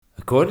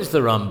According to the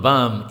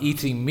Rambam,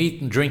 eating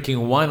meat and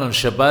drinking wine on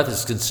Shabbat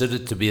is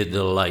considered to be a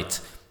delight.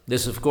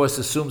 This, of course,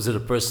 assumes that a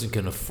person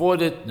can afford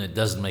it and it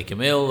doesn't make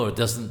him ill or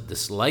doesn't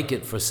dislike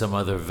it for some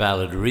other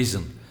valid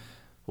reason.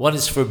 One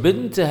is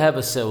forbidden to have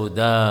a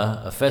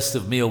seudah, a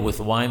festive meal with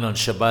wine on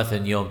Shabbat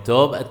and Yom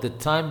Tov, at the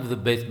time of the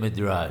Beit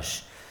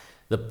Midrash.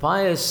 The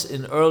pious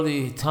in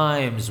early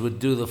times would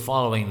do the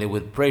following. They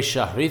would pray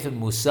Shahrit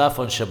and Musaf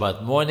on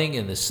Shabbat morning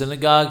in the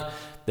synagogue.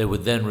 They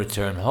would then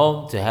return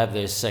home to have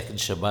their second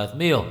Shabbat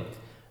meal.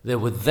 They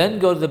would then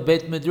go to the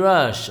Beit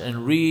Midrash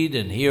and read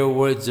and hear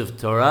words of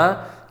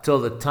Torah till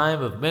the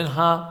time of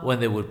Mincha, when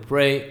they would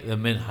pray the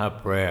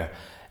Mincha prayer.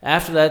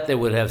 After that, they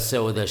would have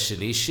Seudah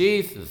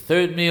Shlishit, the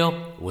third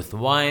meal, with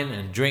wine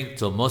and drink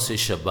till Mosei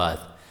Shabbat.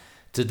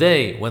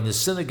 Today, when the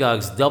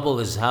synagogues double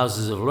as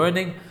houses of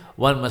learning,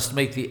 one must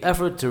make the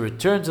effort to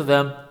return to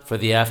them for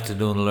the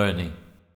afternoon learning.